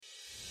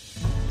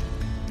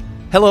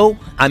Hello,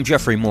 I'm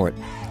Jeffrey Mort.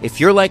 If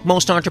you're like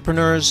most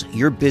entrepreneurs,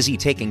 you're busy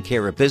taking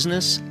care of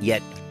business,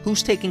 yet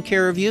who's taking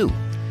care of you?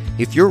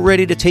 If you're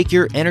ready to take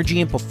your energy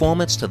and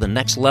performance to the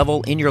next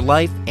level in your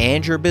life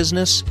and your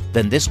business,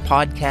 then this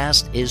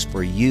podcast is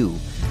for you.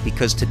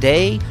 Because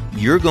today,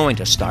 you're going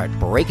to start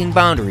breaking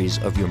boundaries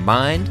of your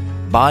mind,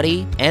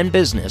 body, and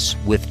business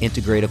with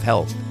integrative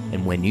health.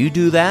 And when you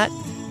do that,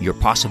 your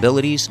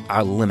possibilities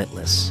are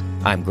limitless.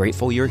 I'm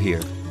grateful you're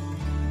here.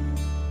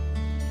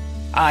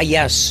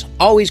 Yes,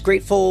 always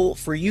grateful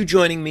for you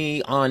joining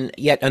me on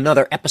yet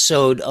another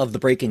episode of the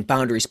Breaking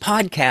Boundaries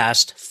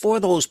podcast for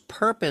those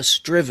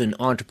purpose-driven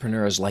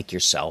entrepreneurs like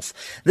yourself.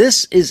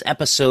 This is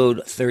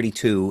episode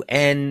 32,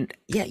 and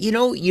yeah,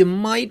 you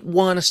might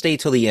want to stay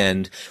till the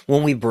end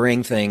when we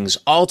bring things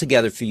all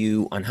together for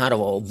you on how to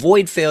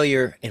avoid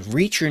failure and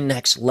reach your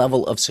next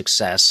level of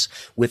success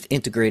with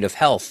integrative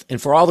health.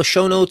 And for all the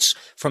show notes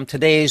from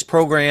today's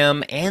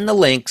program and the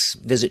links,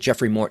 visit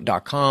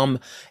jeffreymort.com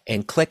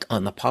and click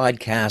on the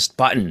podcast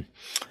button.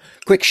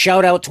 Quick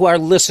shout out to our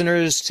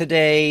listeners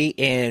today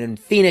in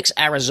Phoenix,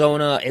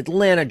 Arizona,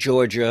 Atlanta,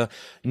 Georgia,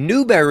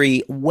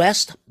 Newbury,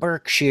 West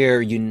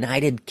Berkshire,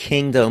 United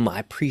Kingdom. I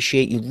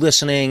appreciate you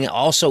listening.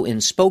 Also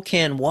in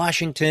Spokane,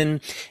 Washington,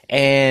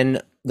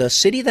 and the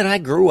city that I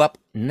grew up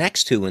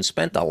next to and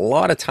spent a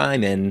lot of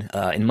time in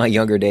my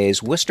younger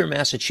days, Worcester,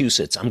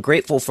 Massachusetts. I'm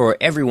grateful for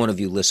every one of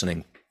you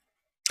listening.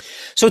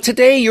 So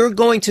today you're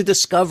going to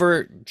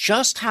discover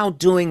just how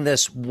doing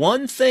this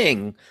one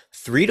thing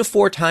 3 to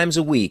 4 times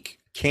a week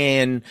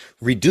can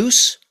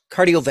reduce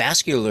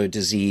cardiovascular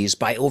disease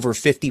by over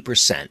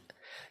 50%,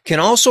 can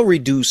also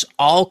reduce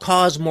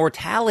all-cause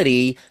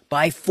mortality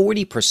by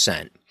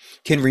 40%,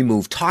 can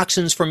remove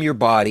toxins from your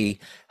body,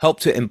 help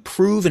to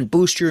improve and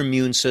boost your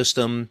immune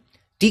system,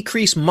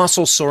 decrease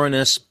muscle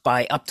soreness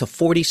by up to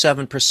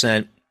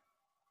 47%,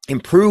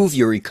 improve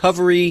your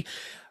recovery,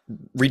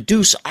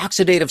 reduce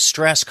oxidative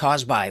stress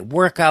caused by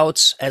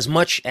workouts as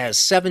much as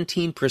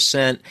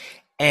 17%.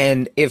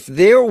 And if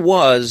there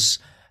was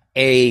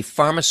a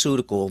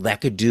pharmaceutical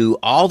that could do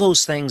all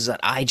those things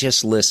that I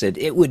just listed,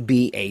 it would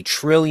be a $1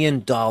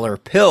 trillion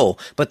pill.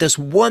 But this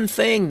one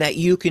thing that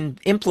you can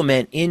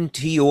implement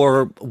into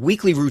your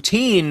weekly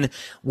routine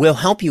will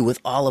help you with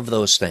all of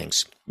those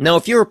things. Now,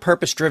 if you're a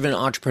purpose-driven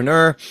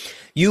entrepreneur,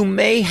 you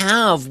may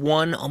have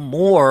one or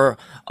more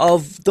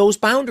of those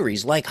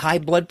boundaries, like high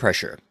blood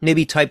pressure.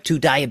 Maybe type 2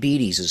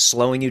 diabetes is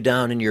slowing you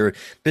down in your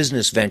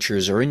business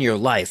ventures or in your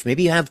life.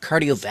 Maybe you have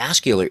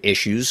cardiovascular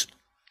issues.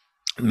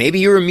 Maybe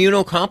you're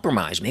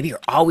immunocompromised. Maybe you're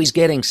always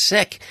getting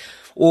sick.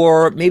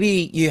 Or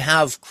maybe you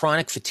have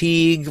chronic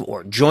fatigue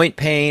or joint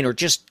pain or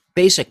just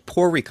basic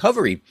poor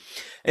recovery.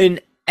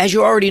 And as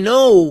you already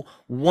know,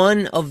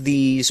 one of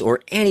these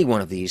or any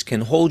one of these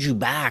can hold you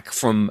back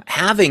from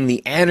having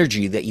the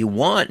energy that you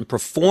want and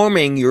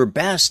performing your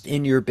best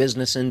in your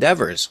business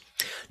endeavors.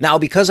 Now,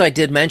 because I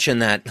did mention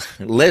that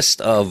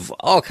list of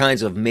all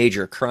kinds of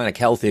major chronic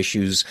health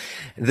issues,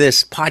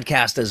 this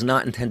podcast is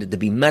not intended to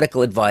be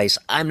medical advice.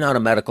 I'm not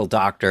a medical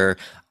doctor.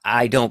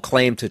 I don't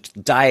claim to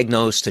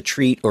diagnose, to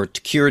treat, or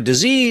to cure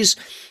disease.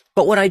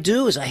 But what I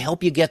do is I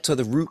help you get to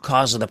the root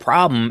cause of the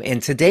problem.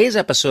 In today's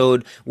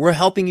episode, we're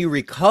helping you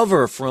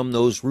recover from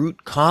those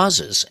root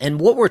causes.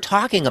 And what we're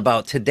talking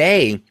about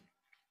today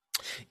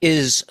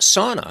is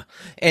sauna,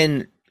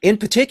 and in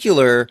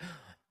particular,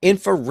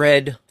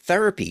 infrared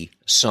therapy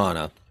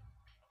sauna.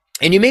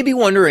 And you may be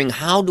wondering,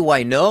 how do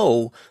I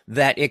know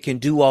that it can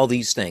do all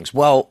these things?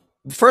 Well,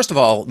 first of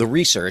all, the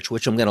research,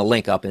 which I'm going to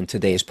link up in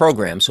today's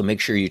program, so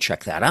make sure you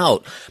check that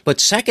out. But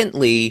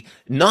secondly,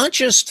 not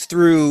just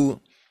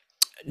through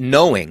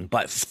knowing,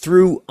 but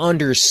through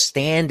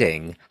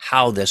understanding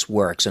how this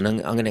works. And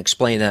I'm going to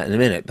explain that in a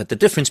minute. But the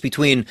difference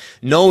between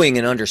knowing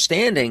and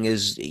understanding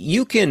is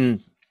you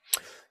can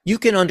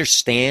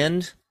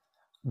understand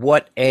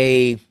what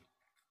you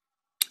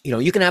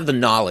can have the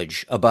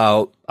knowledge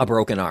about a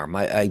broken arm.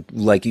 I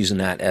like using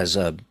that as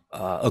a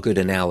good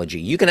analogy.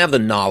 You can have the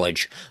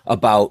knowledge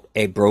about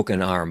a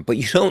broken arm, but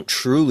you don't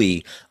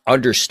truly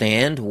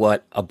understand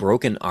what a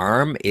broken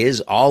arm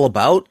is all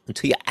about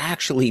until you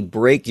actually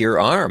break your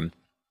arm.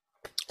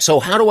 So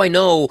how do I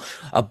know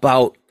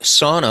about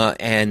sauna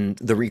and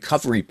the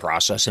recovery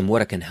process and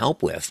what it can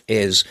help with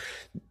is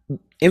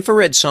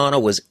infrared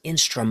sauna was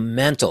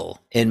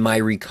instrumental in my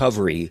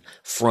recovery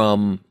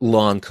from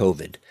long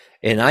COVID.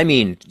 And I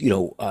mean,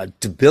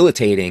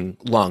 debilitating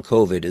long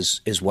COVID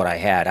is what I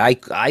had.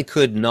 I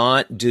could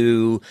not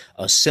do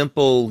a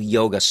simple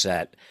yoga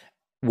set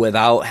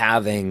without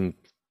having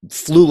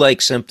flu-like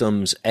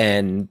symptoms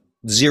and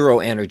zero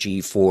energy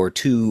for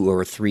 2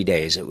 or 3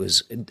 days. It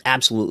was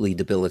absolutely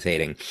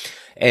debilitating.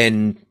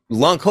 And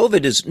long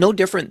COVID is no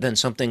different than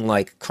something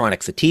like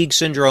chronic fatigue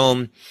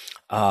syndrome,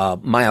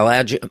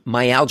 myalgic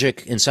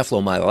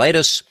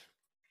encephalomyelitis.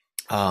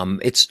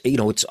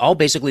 It's all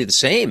basically the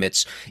same.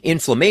 It's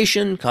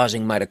inflammation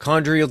causing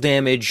mitochondrial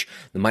damage.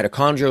 The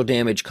mitochondrial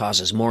damage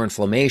causes more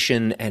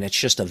inflammation, and it's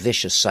just a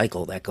vicious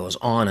cycle that goes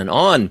on and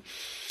on.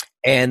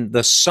 And the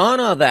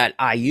sauna that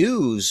I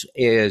use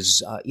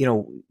is,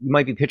 you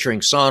might be picturing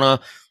sauna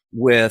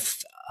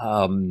with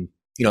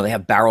They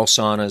have barrel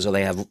saunas, or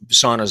they have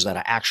saunas that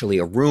are actually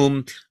a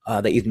room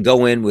that you can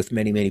go in with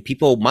many, many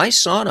people. My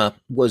sauna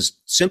was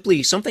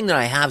simply something that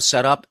I have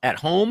set up at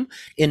home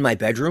in my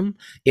bedroom.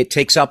 It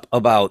takes up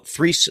about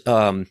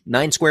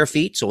 9 square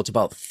feet. So it's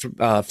about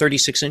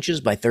 36 inches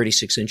by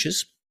 36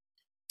 inches.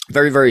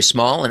 Very, very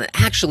small, and it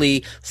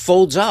actually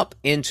folds up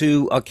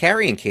into a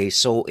carrying case.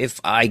 So if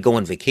I go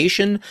on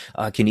vacation,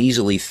 can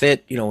easily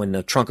fit, in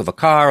the trunk of a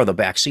car or the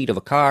back seat of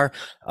a car.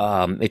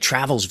 It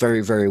travels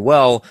very, very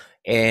well,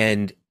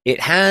 and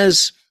it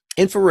has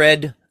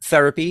infrared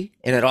therapy,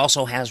 and it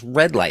also has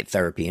red light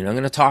therapy. And I'm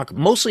going to talk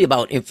mostly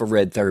about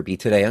infrared therapy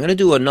today. I'm going to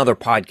do another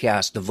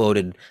podcast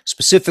devoted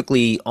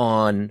specifically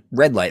on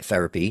red light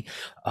therapy,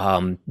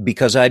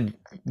 because I'm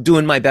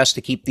doing my best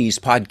to keep these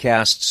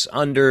podcasts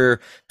under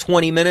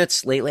 20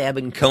 minutes. Lately, I've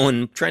been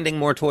trending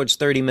more towards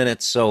 30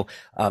 minutes, so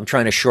I'm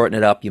trying to shorten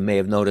it up. You may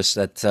have noticed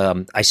that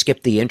I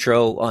skipped the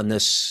intro on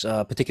this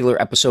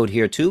particular episode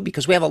here too,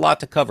 because we have a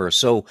lot to cover.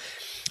 So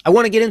I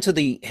want to get into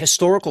the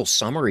historical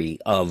summary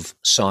of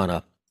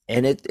sauna.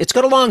 And it's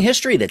got a long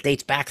history that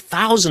dates back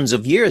thousands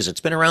of years.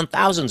 It's been around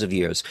thousands of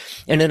years.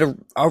 And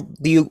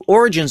the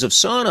origins of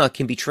sauna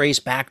can be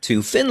traced back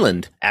to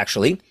Finland,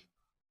 actually,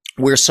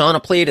 where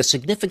sauna played a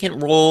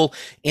significant role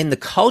in the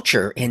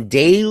culture and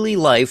daily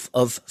life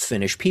of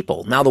Finnish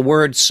people. Now, the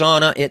word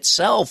sauna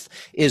itself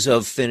is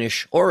of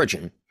Finnish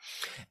origin.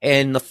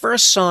 And the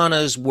first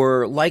saunas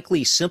were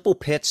likely simple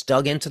pits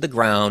dug into the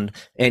ground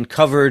and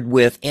covered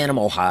with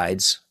animal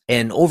hides.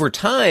 And over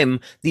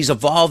time, these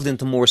evolved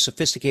into more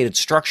sophisticated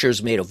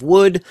structures made of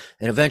wood,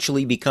 and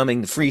eventually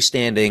becoming the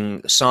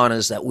freestanding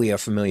saunas that we are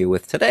familiar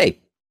with today.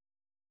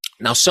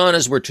 Now,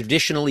 saunas were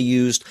traditionally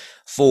used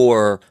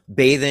for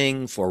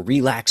bathing, for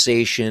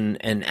relaxation,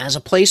 and as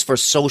a place for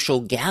social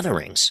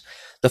gatherings.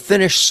 The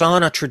Finnish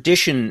sauna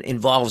tradition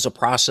involves a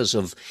process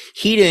of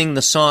heating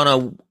the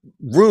sauna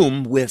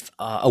room with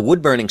a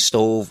wood-burning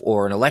stove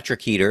or an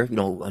electric heater.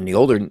 In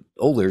the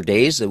older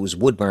days, it was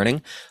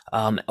wood-burning,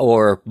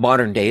 or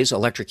modern days,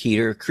 electric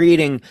heater,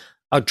 creating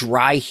a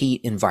dry heat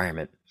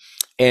environment.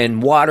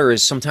 And water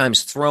is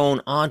sometimes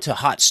thrown onto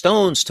hot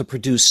stones to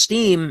produce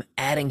steam,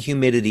 adding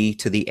humidity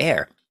to the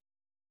air.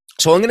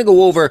 So I'm going to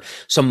go over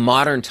some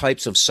modern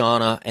types of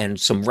sauna and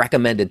some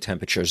recommended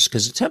temperatures,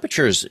 because the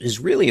temperatures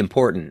is really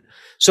important.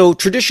 So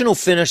traditional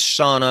Finnish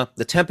sauna,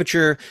 the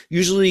temperature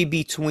usually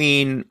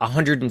between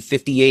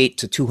 158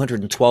 to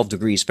 212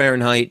 degrees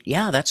Fahrenheit.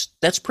 Yeah,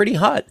 that's pretty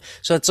hot.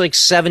 So it's like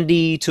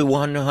 70 to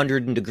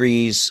 100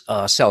 degrees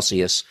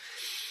Celsius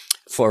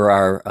for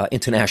our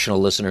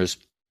international listeners.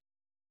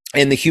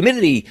 And the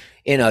humidity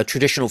in a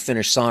traditional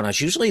Finnish sauna is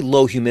usually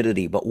low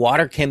humidity, but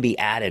water can be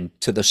added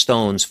to the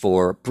stones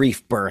for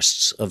brief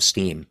bursts of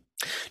steam.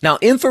 Now,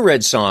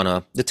 infrared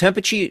sauna, the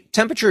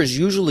temperature is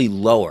usually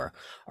lower,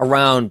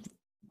 around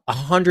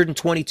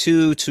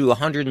 122 to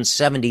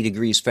 170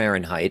 degrees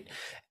Fahrenheit.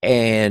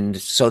 And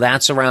so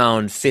that's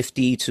around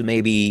 50 to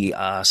maybe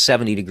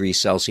 70 degrees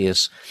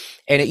Celsius.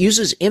 And it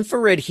uses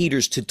infrared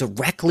heaters to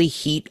directly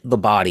heat the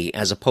body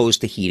as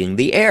opposed to heating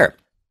the air.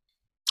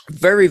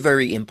 Very,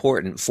 very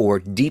important for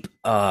deep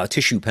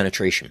tissue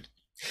penetration.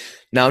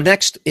 Now,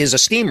 next is a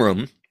steam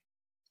room,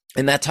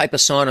 and that type of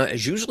sauna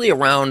is usually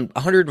around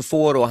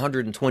 104 to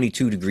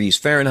 122 degrees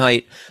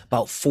Fahrenheit,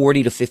 about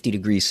 40 to 50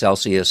 degrees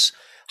Celsius,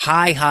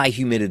 high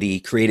humidity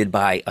created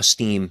by a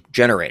steam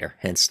generator,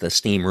 hence the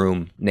steam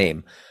room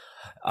name.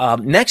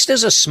 Next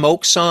is a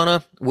smoke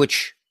sauna,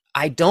 which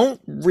I don't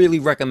really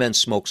recommend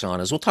smoke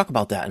saunas. We'll talk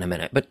about that in a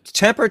minute. But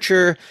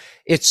temperature,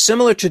 it's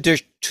similar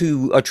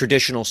to a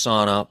traditional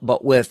sauna,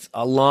 but with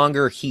a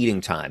longer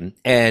heating time.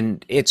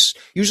 And it's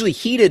usually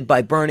heated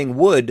by burning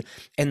wood,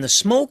 and the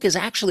smoke is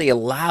actually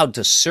allowed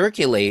to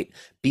circulate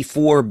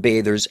before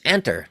bathers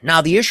enter.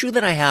 Now, the issue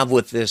that I have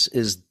with this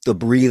is the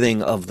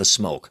breathing of the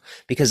smoke,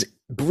 because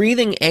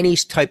breathing any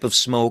type of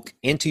smoke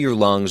into your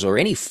lungs, or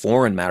any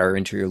foreign matter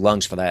into your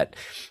lungs for that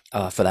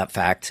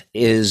fact,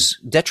 is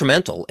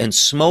detrimental, and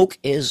smoke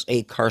is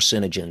a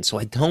carcinogen. So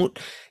I don't,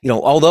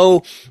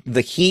 although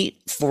the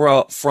heat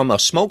from a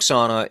smoke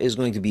sauna is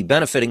going to be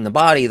benefiting the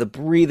body, the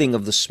breathing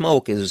of the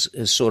smoke is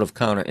sort of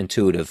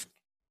counterintuitive.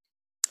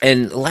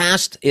 And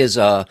last is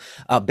a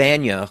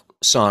banya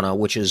sauna,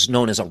 which is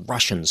known as a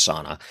Russian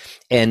sauna.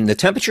 And the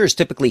temperature is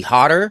typically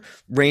hotter,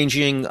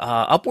 ranging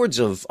upwards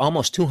of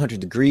almost 200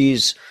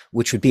 degrees,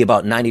 which would be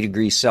about 90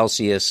 degrees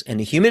Celsius.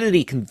 And the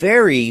humidity can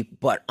vary,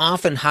 but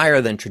often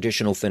higher than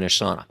traditional Finnish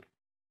sauna.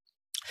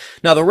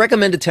 Now, the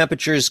recommended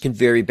temperatures can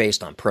vary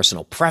based on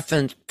personal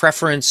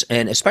preference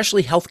and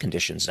especially health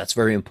conditions. That's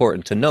very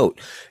important to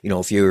note.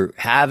 If you're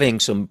having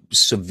some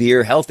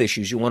severe health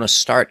issues, you want to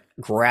start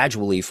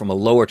gradually from a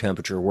lower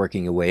temperature,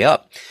 working your way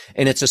up.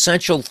 And it's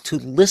essential to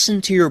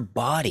listen to your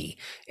body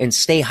and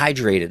stay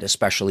hydrated,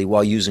 especially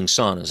while using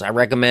saunas. I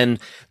recommend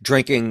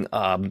drinking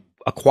a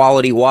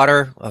quality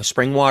water,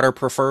 spring water,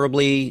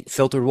 preferably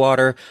filtered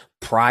water,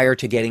 prior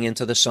to getting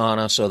into the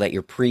sauna, so that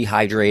you're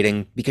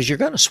pre-hydrating, because you're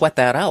going to sweat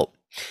that out.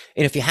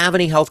 And if you have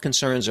any health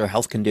concerns or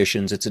health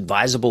conditions, it's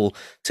advisable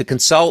to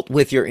consult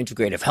with your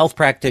integrative health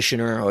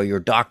practitioner or your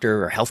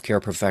doctor or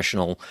healthcare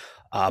professional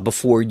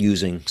before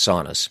using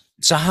saunas.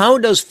 So how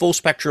does full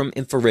spectrum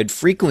infrared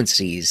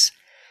frequencies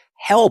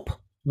help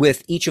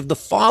with each of the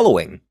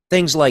following?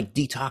 Things like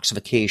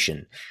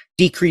detoxification,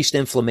 decreased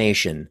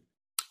inflammation,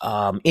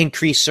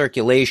 increased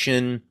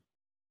circulation,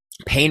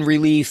 pain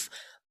relief,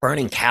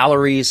 burning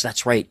calories.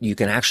 That's right. You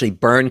can actually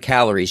burn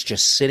calories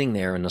just sitting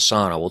there in the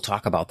sauna. We'll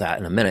talk about that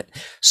in a minute.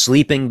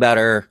 Sleeping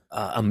better,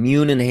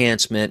 immune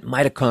enhancement,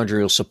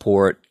 mitochondrial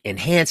support,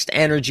 enhanced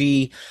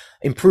energy,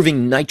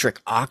 improving nitric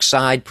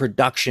oxide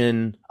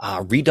production,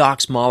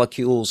 redox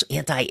molecules,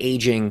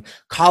 anti-aging,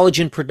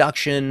 collagen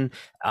production,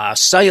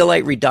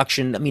 cellulite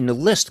reduction. I mean, the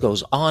list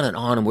goes on,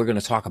 and we're going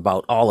to talk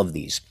about all of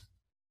these.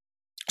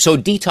 So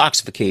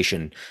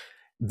detoxification,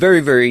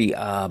 very, very,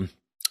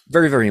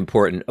 very, very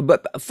important.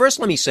 But first,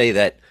 let me say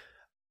that,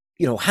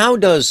 how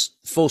does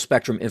full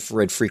spectrum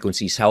infrared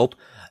frequencies help?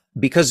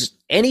 Because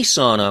any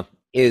sauna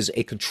is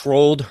a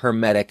controlled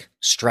hermetic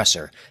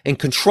stressor, and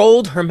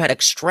controlled hermetic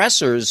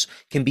stressors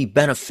can be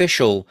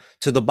beneficial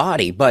to the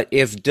body. But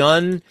if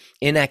done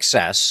in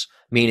excess,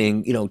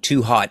 meaning,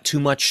 too hot, too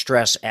much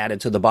stress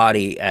added to the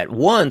body at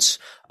once,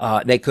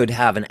 they could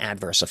have an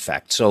adverse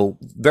effect. So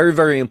very,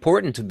 very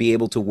important to be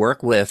able to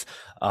work with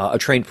a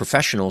trained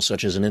professional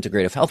such as an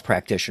integrative health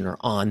practitioner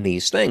on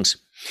these things.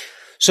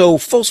 So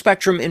full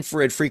spectrum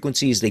infrared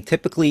frequencies, they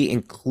typically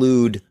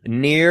include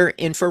near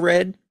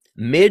infrared,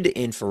 mid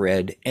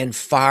infrared, and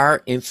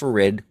far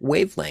infrared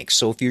wavelengths.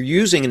 So if you're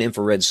using an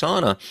infrared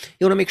sauna,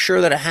 you want to make sure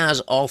that it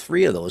has all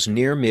three of those,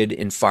 near, mid,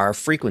 and far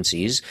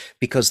frequencies,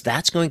 because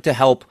that's going to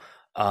help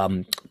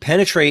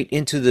penetrate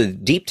into the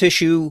deep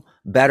tissue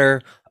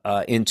better,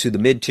 into the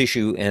mid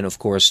tissue, and of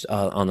course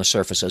on the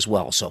surface as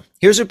well. So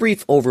here's a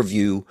brief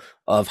overview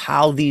of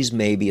how these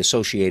may be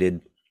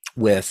associated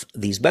with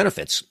these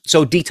benefits.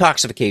 So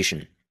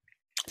detoxification.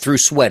 Through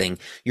sweating.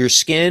 Your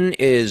skin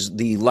is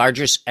the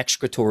largest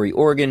excretory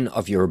organ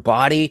of your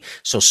body,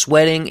 so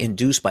sweating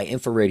induced by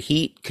infrared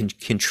heat can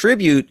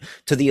contribute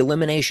to the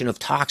elimination of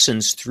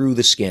toxins through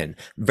the skin.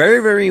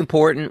 Very, very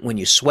important when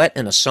you sweat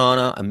in a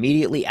sauna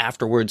immediately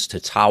afterwards to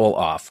towel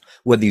off.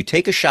 Whether you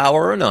take a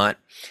shower or not,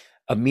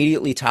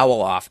 immediately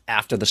towel off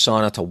after the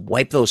sauna to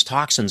wipe those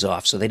toxins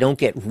off so they don't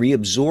get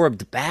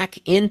reabsorbed back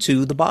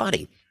into the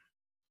body.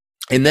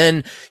 And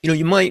then,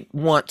 you might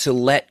want to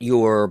let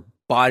your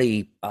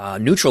body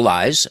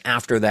neutralize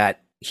after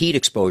that heat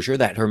exposure,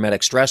 that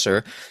hermetic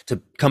stressor,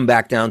 to come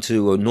back down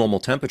to a normal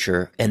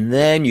temperature, and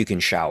then you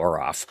can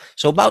shower off.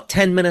 So about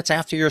 10 minutes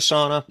after your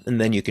sauna, and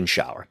then you can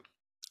shower.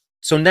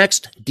 So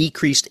next,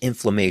 decreased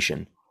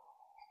inflammation.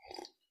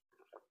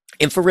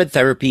 Infrared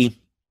therapy,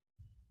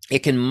 it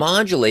can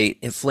modulate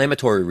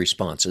inflammatory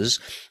responses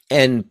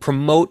and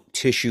promote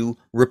tissue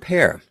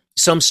repair.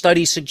 Some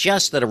studies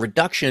suggest that a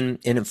reduction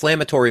in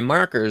inflammatory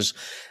markers,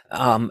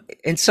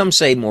 and some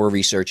say more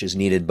research is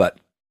needed, but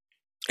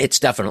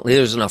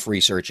there's enough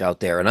research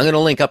out there. And I'm going to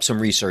link up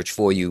some research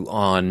for you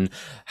on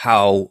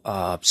how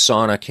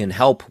sauna can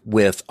help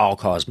with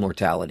all-cause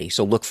mortality.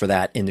 So look for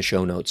that in the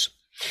show notes.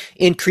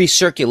 Increased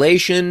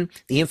circulation.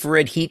 The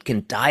infrared heat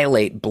can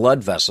dilate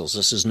blood vessels.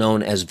 This is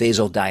known as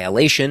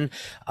vasodilation,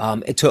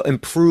 to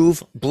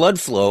improve blood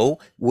flow,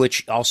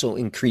 which also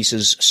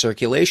increases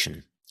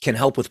circulation. Can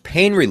help with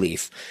pain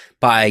relief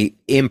by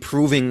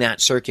improving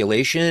that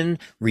circulation,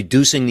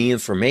 reducing the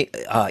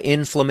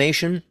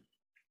inflammation,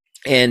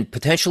 and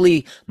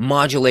potentially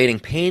modulating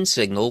pain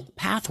signal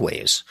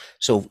pathways.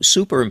 So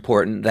super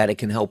important that it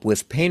can help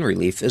with pain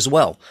relief as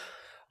well.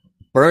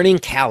 Burning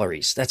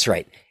calories. That's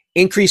right.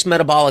 Increased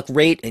metabolic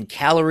rate and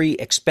calorie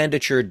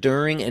expenditure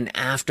during and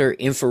after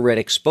infrared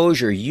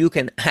exposure. You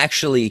can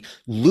actually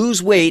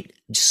lose weight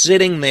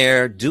sitting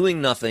there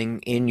doing nothing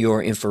in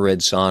your infrared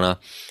sauna.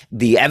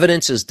 The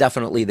evidence is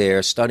definitely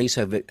there. Studies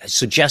have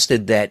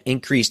suggested that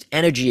increased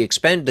energy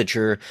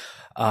expenditure,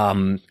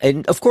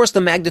 and of course the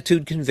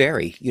magnitude can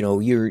vary.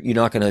 You're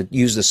not going to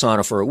use the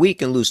sauna for a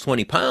week and lose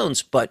 20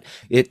 pounds, but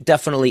it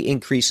definitely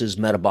increases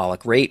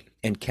metabolic rate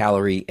and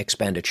calorie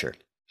expenditure.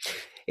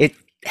 It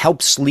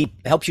helps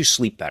you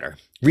sleep better.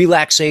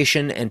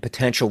 Relaxation and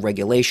potential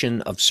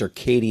regulation of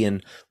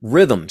circadian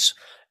rhythms.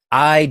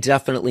 I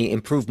definitely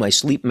improve my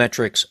sleep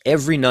metrics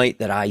every night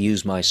that I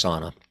use my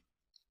sauna.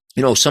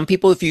 Some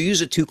people, if you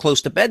use it too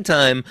close to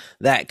bedtime,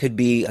 that could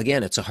be,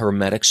 again, it's a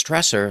hermetic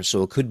stressor.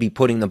 So it could be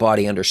putting the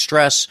body under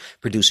stress,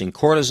 producing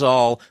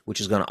cortisol,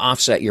 which is going to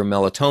offset your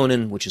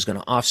melatonin, which is going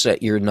to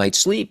offset your night's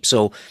sleep.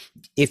 So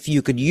if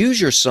you could use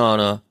your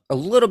sauna a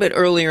little bit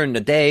earlier in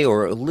the day,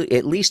 or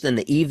at least in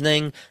the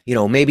evening,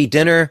 maybe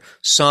dinner,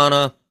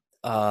 sauna,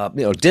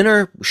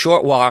 dinner,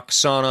 short walk,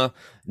 sauna,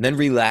 and then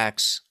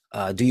relax,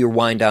 do your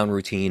wind down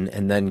routine,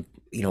 and then,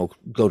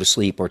 go to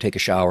sleep or take a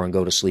shower and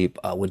go to sleep,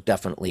 would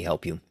definitely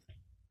help you.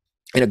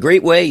 In a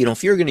great way,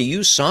 if you're going to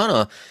use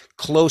sauna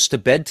close to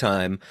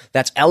bedtime,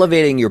 that's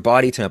elevating your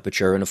body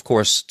temperature. And of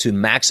course, to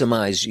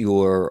maximize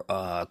your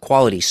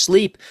quality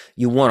sleep,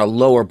 you want a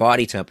lower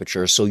body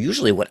temperature. So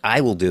usually what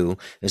I will do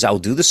is I'll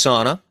do the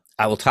sauna.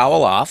 I will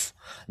towel off.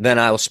 Then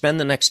I will spend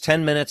the next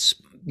 10 minutes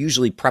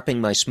usually prepping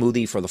my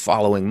smoothie for the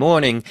following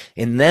morning,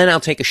 and then I'll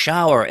take a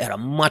shower at a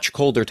much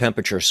colder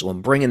temperature. So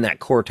I'm bringing that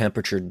core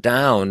temperature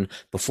down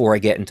before I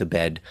get into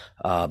bed,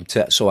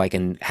 so I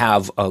can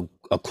have a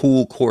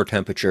cool core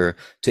temperature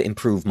to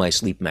improve my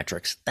sleep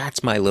metrics.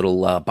 That's my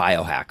little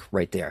biohack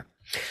right there.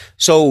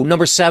 So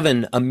number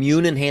 7,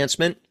 immune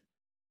enhancement.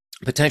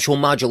 Potential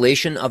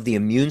modulation of the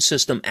immune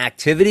system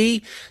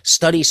activity.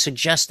 Studies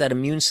suggest that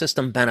immune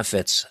system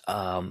benefits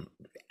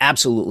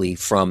absolutely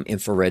from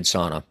infrared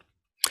sauna.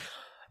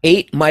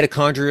 8,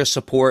 mitochondria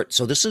support.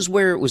 So this is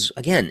where it was,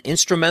 again,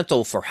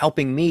 instrumental for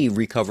helping me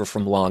recover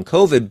from long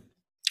COVID,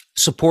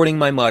 supporting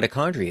my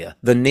mitochondria.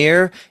 The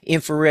near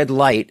infrared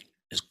light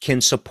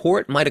can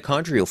support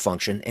mitochondrial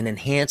function and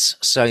enhance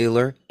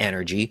cellular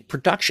energy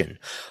production.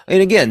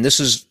 And again, this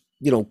is,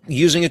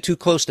 using it too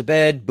close to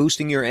bed,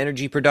 boosting your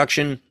energy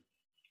production.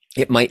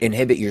 It might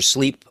inhibit your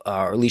sleep,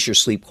 or at least your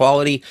sleep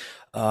quality.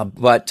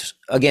 But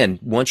again,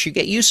 once you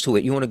get used to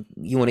it, you want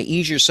to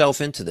ease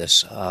yourself into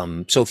this.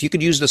 So if you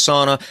could use the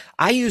sauna,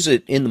 I use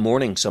it in the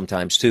morning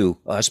sometimes too,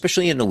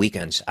 especially in the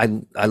weekends.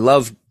 I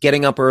love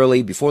getting up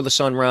early before the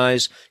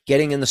sunrise,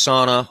 getting in the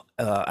sauna.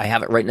 I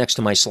have it right next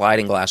to my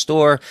sliding glass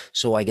door,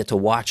 so I get to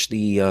watch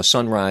the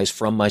sunrise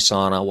from my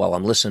sauna while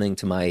I'm listening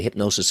to my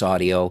hypnosis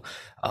audio.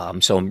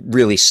 So I'm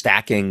really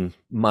stacking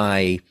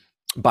my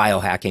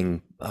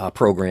biohacking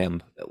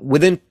program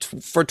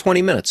for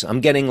 20 minutes.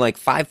 I'm getting like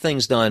 5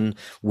 things done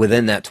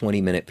within that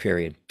 20-minute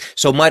period.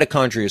 So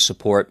mitochondria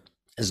support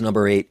is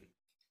number 8.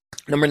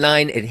 Number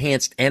 9,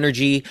 enhanced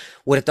energy.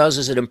 What it does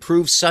is it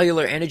improves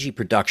cellular energy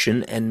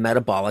production and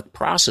metabolic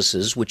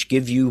processes, which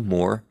give you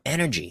more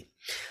energy.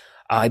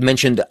 I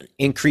mentioned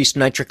increased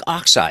nitric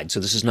oxide.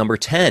 So this is number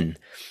 10.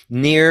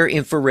 Near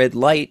infrared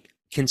light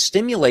can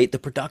stimulate the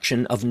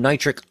production of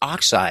nitric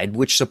oxide,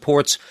 which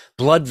supports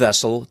blood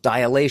vessel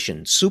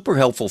dilation. Super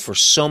helpful for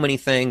so many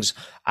things.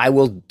 I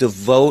will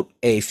devote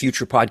a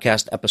future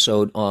podcast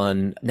episode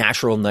on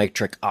natural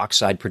nitric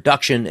oxide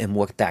production and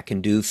what that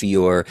can do for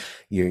your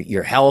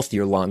health,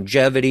 your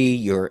longevity,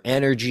 your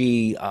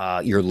energy,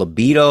 your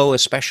libido,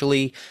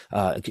 especially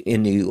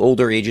in the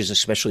older ages,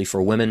 especially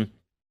for women.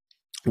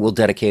 We'll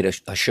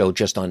dedicate a show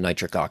just on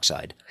nitric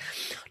oxide.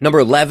 Number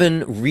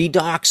 11,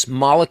 redox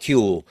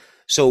molecule.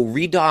 So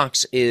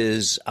redox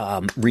is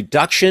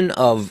reduction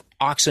of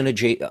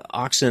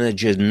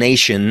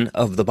oxygenation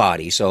of the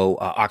body. So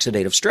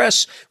oxidative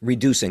stress,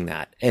 reducing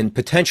that, and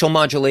potential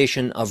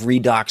modulation of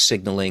redox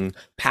signaling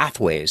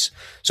pathways.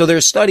 So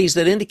there's studies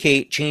that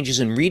indicate changes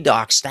in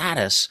redox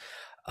status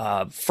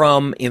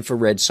from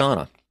infrared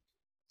sauna.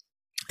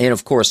 And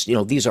of course,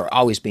 these are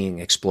always being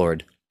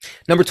explored.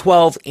 Number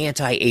 12,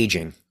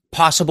 anti-aging.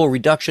 Possible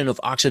reduction of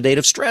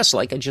oxidative stress,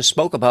 like I just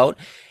spoke about,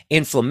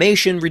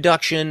 inflammation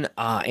reduction,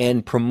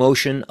 and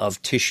promotion of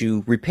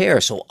tissue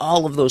repair. So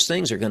all of those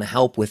things are going to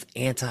help with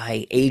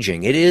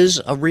anti-aging. It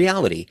is a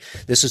reality.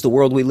 This is the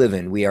world we live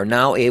in. We are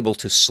now able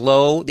to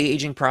slow the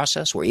aging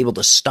process. We're able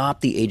to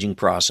stop the aging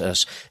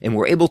process, and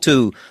we're able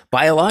to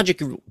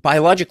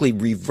biologically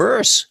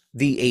reverse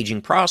the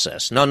aging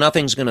process. Now,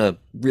 nothing's going to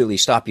really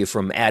stop you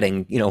from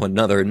adding,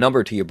 another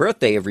number to your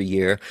birthday every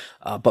year,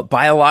 but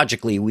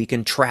biologically, we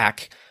can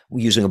track,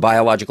 using a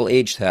biological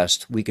age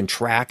test, we can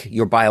track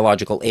your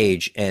biological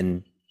age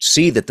and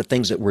see that the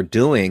things that we're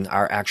doing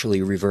are actually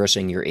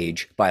reversing your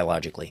age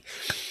biologically.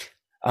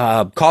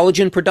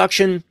 Collagen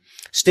production,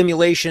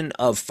 stimulation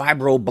of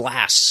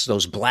fibroblasts.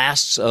 Those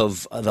blasts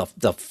of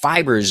the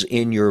fibers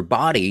in your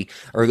body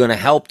are going to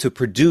help to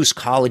produce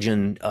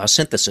collagen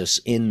synthesis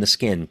in the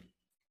skin.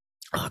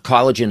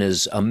 Collagen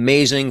is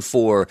amazing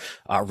for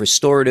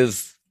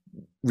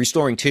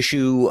restoring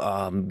tissue,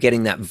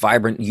 getting that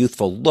vibrant,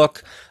 youthful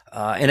look.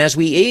 And as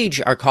we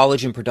age, our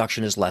collagen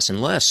production is less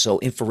and less. So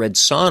infrared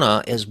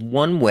sauna is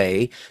one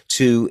way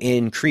to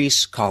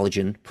increase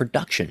collagen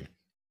production.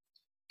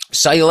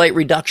 Cellulite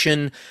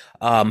reduction,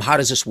 how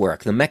does this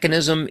work? The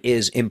mechanism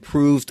is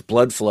improved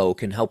blood flow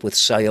can help with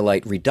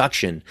cellulite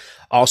reduction.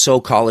 Also,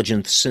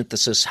 collagen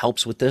synthesis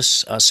helps with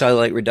this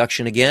cellulite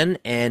reduction again,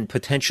 and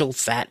potential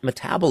fat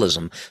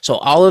metabolism. So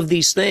all of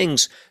these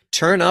things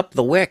turn up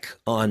the wick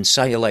on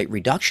cellulite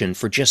reduction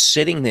for just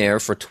sitting there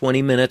for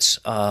 20 minutes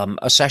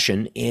a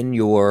session in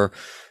your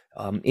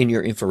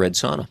infrared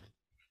sauna.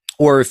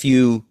 Or if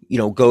you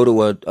go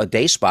to a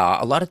day spa,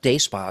 a lot of day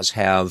spas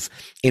have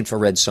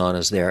infrared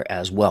saunas there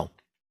as well.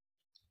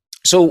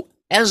 So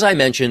as I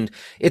mentioned,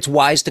 it's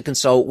wise to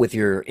consult with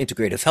your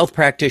integrative health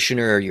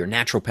practitioner, your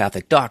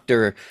naturopathic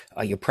doctor,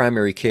 your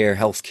primary care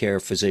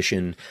healthcare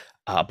physician,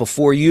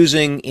 before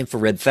using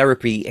infrared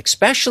therapy,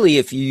 especially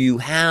if you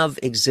have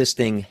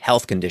existing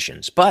health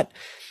conditions. But,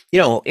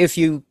 if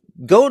you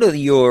go to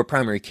your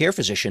primary care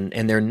physician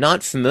and they're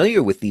not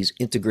familiar with these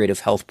integrative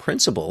health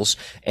principles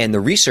and the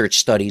research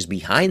studies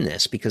behind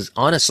this, because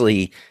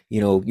honestly,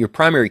 your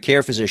primary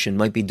care physician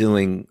might be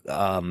doing,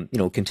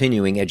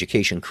 continuing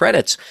education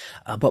credits,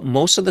 but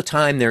most of the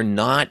time they're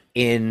not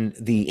in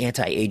the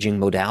anti-aging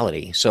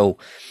modality. So,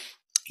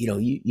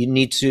 you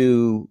need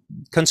to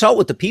consult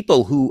with the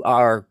people who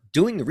are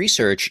doing the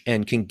research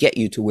and can get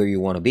you to where you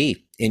want to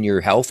be in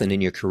your health and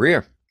in your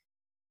career.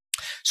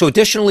 So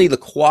additionally, the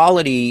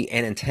quality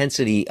and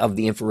intensity of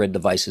the infrared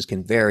devices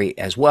can vary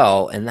as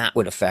well, and that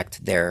would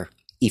affect their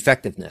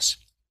effectiveness.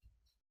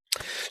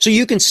 So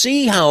you can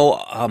see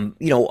how,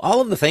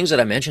 all of the things that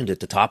I mentioned at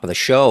the top of the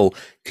show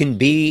can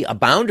be a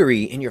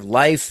boundary in your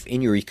life,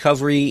 in your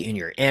recovery, in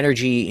your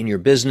energy, in your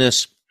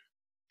business.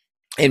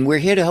 And we're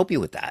here to help you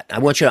with that. I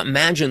want you to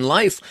imagine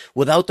life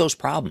without those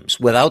problems,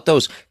 without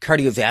those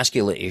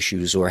cardiovascular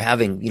issues, or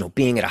having,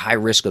 being at a high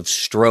risk of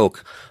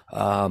stroke,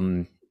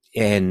 and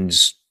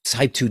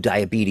type 2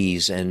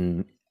 diabetes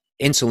and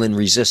insulin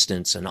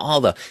resistance and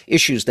all the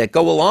issues that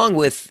go along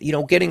with,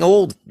 getting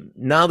old.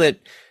 Now that,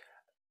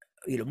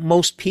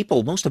 most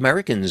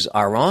Americans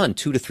are on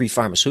 2 to 3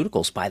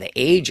 pharmaceuticals by the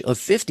age of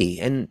 50.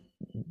 And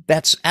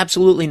that's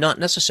absolutely not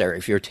necessary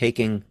if you're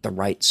taking the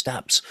right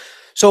steps.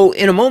 So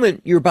in a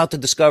moment, you're about to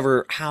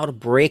discover how to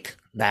break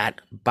that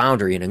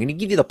boundary. And I'm going to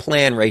give you the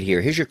plan right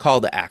here. Here's your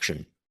call to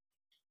action.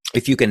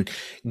 If you can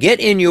get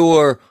in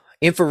your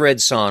infrared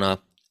sauna,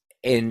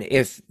 and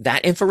if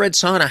that infrared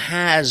sauna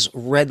has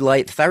red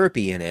light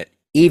therapy in it,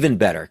 even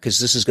better, because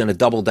this is going to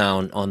double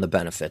down on the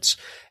benefits.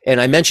 And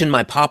I mentioned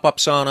my pop-up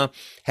sauna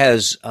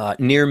has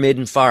near, mid,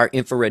 and far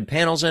infrared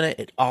panels in it.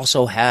 It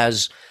also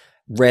has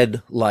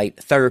red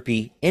light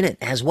therapy in it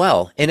as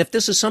well. And if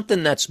this is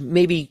something that's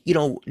maybe,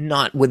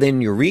 not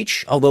within your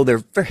reach, although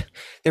they're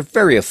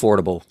very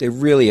affordable, they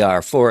really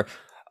are, for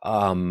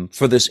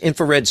this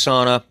infrared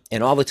sauna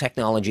and all the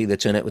technology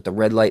that's in it with the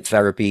red light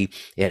therapy.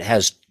 It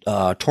has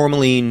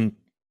tourmaline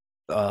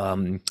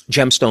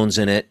gemstones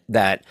in it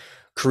that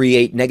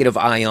create negative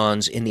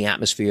ions in the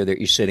atmosphere that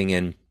you're sitting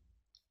in.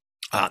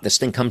 This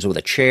thing comes with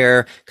a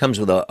chair, comes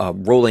with a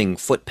rolling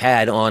foot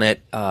pad on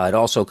it. It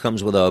also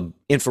comes with a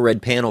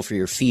infrared panel for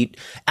your feet.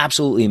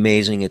 Absolutely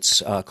amazing.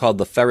 It's called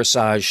the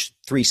Therasage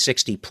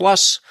 360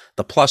 Plus.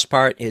 The plus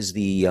part is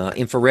the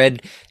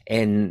infrared,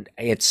 and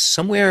it's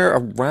somewhere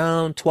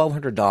around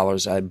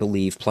 $1,200, I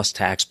believe, plus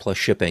tax, plus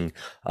shipping.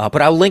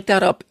 But I'll link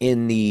that up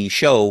in the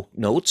show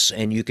notes,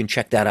 and you can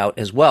check that out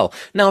as well.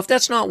 Now, if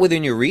that's not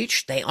within your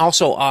reach, they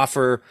also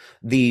offer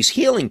these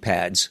healing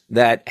pads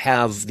that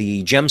have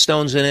the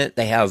gemstones in it.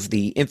 They have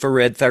the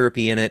infrared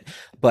therapy in it,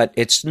 but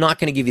it's not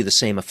going to give you the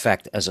same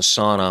effect as a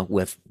sauna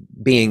with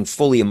being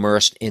fully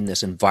immersed in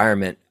this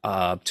environment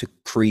to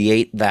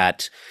create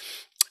that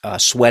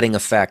sweating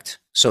effect.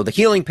 So the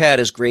healing pad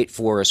is great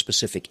for a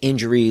specific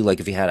injury, like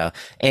if you had a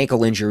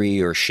ankle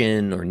injury or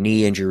shin or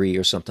knee injury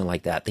or something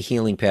like that. The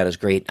healing pad is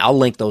great. I'll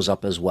link those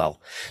up as well.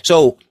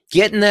 So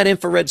get in that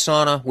infrared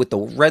sauna with the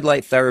red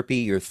light therapy,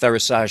 your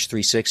Therasage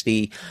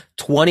 360,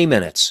 20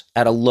 minutes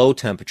at a low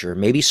temperature.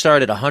 Maybe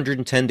start at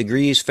 110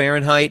 degrees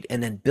Fahrenheit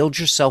and then build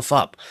yourself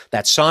up.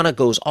 That sauna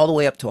goes all the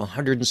way up to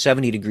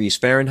 170 degrees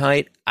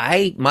Fahrenheit.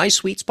 My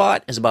sweet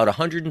spot is about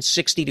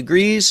 160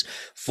 degrees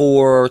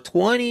for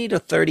 20 to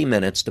 30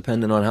 minutes,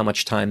 depending on how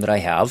much time that I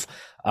have.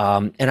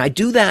 And I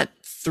do that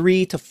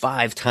 3 to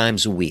 5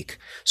 times a week.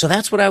 So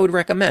that's what I would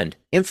recommend.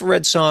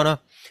 Infrared sauna,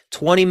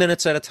 20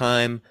 minutes at a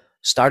time.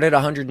 Start at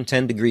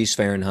 110 degrees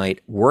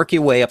Fahrenheit, work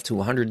your way up to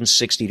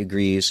 160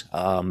 degrees,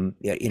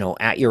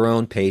 at your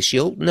own pace.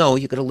 You'll know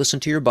you got to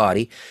listen to your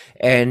body,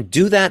 and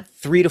do that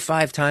 3 to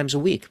 5 times a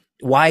week.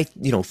 Why,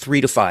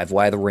 3 to 5?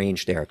 Why the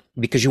range there?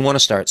 Because you want to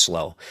start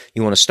slow.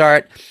 You want to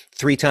start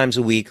 3 times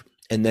a week,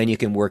 and then you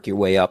can work your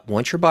way up.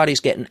 Once your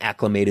body's getting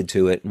acclimated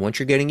to it, and once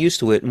you're getting used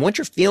to it, and once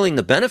you're feeling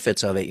the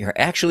benefits of it, you're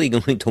actually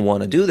going to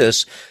want to do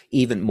this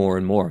even more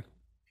and more.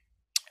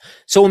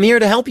 So I'm here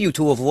to help you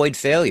to avoid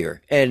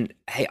failure. And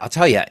hey, I'll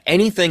tell you,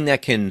 anything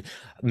that can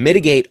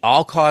mitigate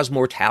all-cause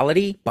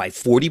mortality by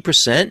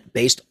 40%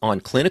 based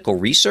on clinical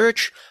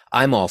research,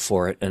 I'm all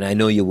for it, and I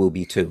know you will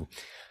be too.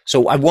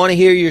 So I want to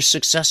hear your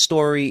success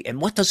story.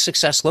 And what does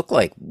success look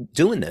like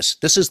doing this?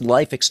 This is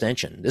life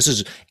extension. This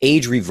is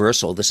age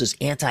reversal. This is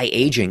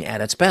anti-aging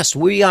at its best.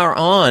 We are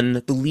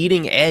on the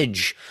leading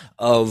edge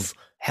of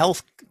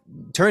health,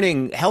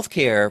 turning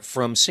healthcare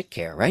from sick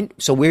care, right?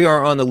 So we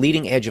are on the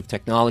leading edge of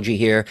technology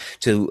here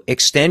to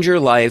extend your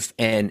life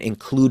and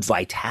include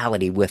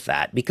vitality with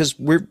that, because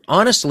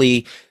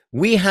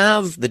we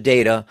have the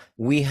data,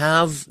 we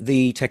have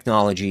the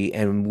technology,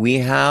 and we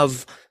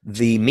have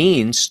the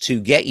means to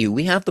get you,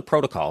 we have the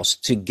protocols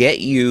to get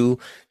you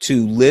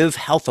to live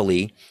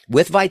healthily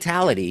with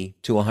vitality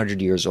to 100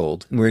 years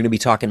old. And we're going to be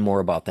talking more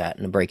about that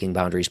in the Breaking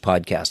Boundaries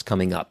podcast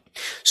coming up.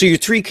 So your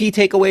 3 key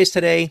takeaways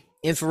today: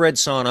 infrared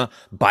sauna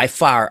by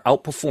far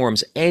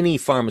outperforms any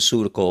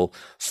pharmaceutical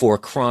for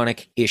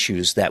chronic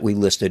issues that we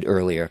listed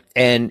earlier.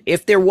 And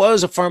if there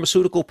was a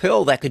pharmaceutical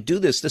pill that could do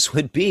this, this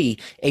would be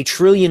a $1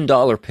 trillion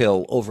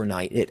pill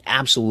overnight. It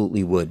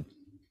absolutely would.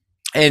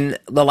 And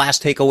the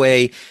last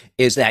takeaway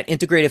is that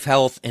integrative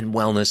health and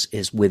wellness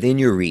is within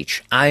your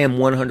reach. I am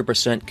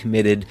 100%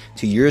 committed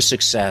to your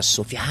success.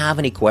 So if you have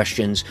any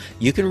questions,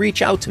 you can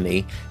reach out to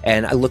me.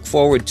 And I look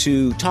forward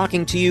to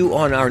talking to you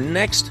on our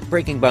next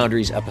Breaking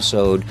Boundaries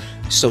episode.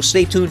 So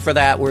stay tuned for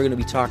that. We're going to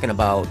be talking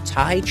about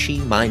Tai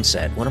Chi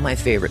mindset, one of my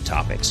favorite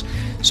topics.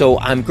 So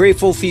I'm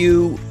grateful for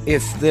you.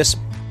 If this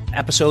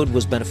episode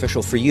was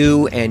beneficial for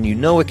you and you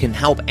know it can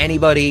help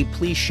anybody,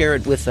 please share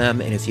it with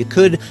them. And if you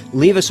could,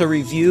 leave us a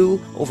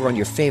review over on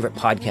your favorite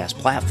podcast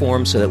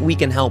platform so that we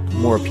can help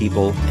more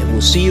people. And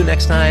we'll see you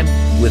next time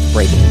with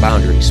Breaking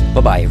Boundaries.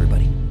 Bye-bye,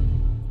 everybody.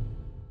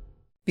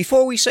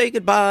 Before we say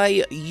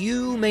goodbye,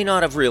 you may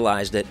not have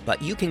realized it,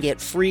 but you can get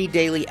free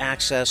daily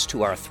access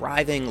to our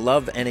thriving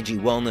Love Energy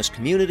Wellness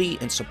community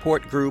and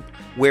support group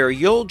where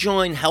you'll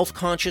join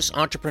health-conscious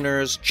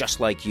entrepreneurs just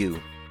like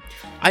you.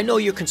 I know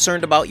you're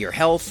concerned about your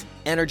health,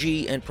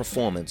 energy, and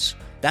performance.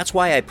 That's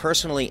why I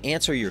personally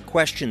answer your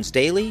questions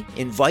daily,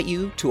 invite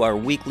you to our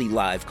weekly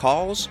live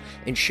calls,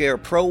 and share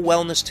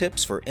pro-wellness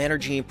tips for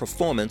energy and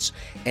performance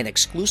and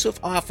exclusive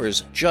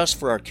offers just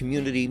for our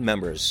community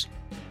members.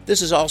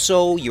 This is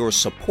also your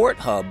support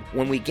hub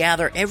when we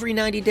gather every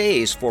 90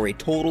 days for a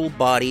total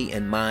body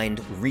and mind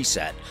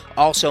reset,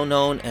 also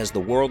known as the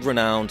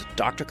world-renowned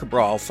Dr.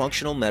 Cabral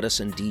Functional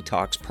Medicine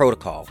Detox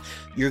Protocol.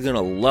 You're going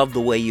to love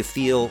the way you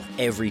feel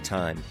every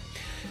time.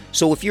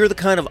 So if you're the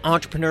kind of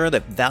entrepreneur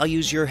that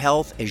values your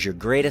health as your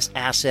greatest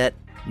asset,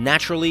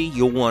 naturally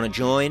you'll want to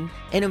join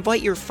and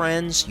invite your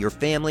friends, your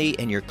family,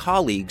 and your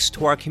colleagues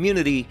to our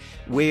community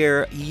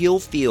where you'll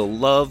feel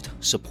loved,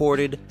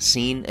 supported,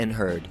 seen, and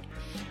heard.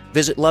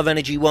 Visit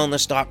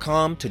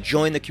loveenergywellness.com to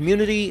join the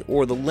community,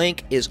 or the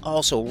link is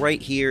also right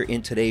here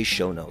in today's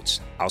show notes.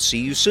 I'll see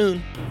you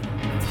soon.